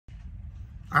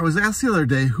I was asked the other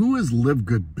day, who is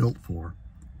LiveGood built for?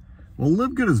 Well,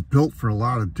 LiveGood is built for a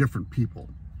lot of different people.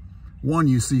 One,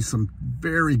 you see some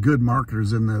very good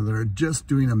marketers in there that are just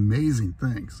doing amazing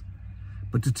things.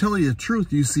 But to tell you the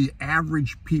truth, you see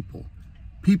average people.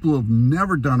 People who have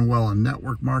never done well in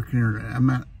network marketing or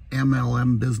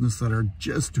MLM business that are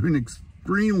just doing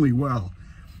extremely well.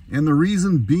 And the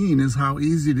reason being is how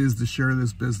easy it is to share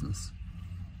this business.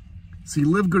 See,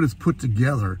 LiveGood has put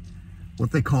together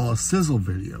what they call a sizzle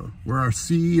video, where our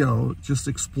CEO just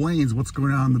explains what's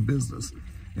going on in the business.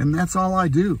 And that's all I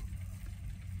do.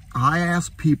 I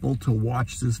ask people to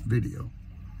watch this video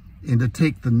and to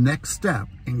take the next step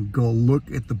and go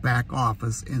look at the back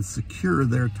office and secure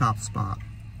their top spot.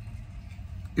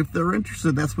 If they're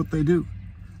interested, that's what they do.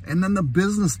 And then the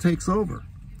business takes over.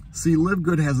 See,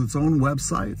 LiveGood has its own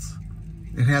websites.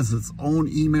 It has its own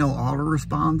email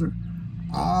autoresponder.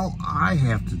 All I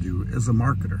have to do as a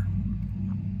marketer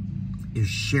is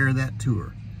share that to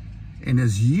her. And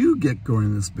as you get going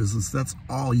in this business, that's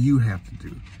all you have to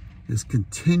do, is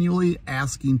continually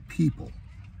asking people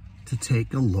to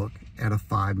take a look at a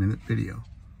 5-minute video.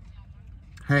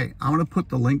 Hey, I'm going to put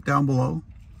the link down below,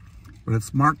 but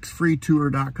it's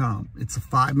marksfreetour.com. It's a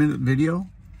 5-minute video.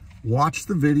 Watch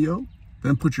the video,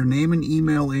 then put your name and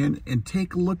email in and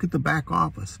take a look at the back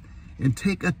office and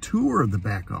take a tour of the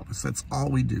back office. That's all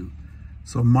we do.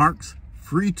 So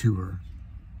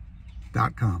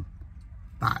marksfreetour.com.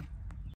 Bye.